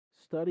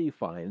study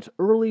finds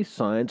early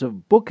signs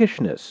of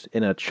bookishness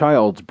in a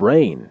child's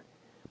brain.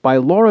 By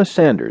Laura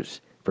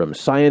Sanders, from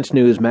Science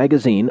News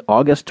Magazine,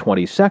 August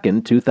 22,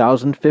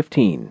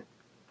 2015.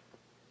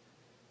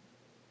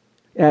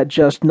 At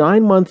just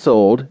 9 months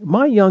old,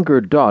 my younger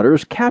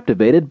daughter's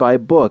captivated by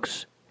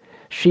books.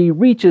 She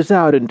reaches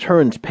out and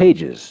turns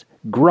pages,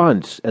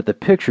 grunts at the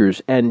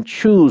pictures, and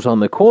chews on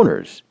the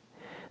corners.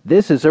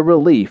 This is a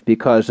relief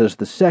because as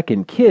the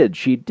second kid,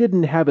 she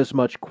didn't have as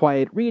much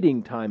quiet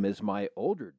reading time as my older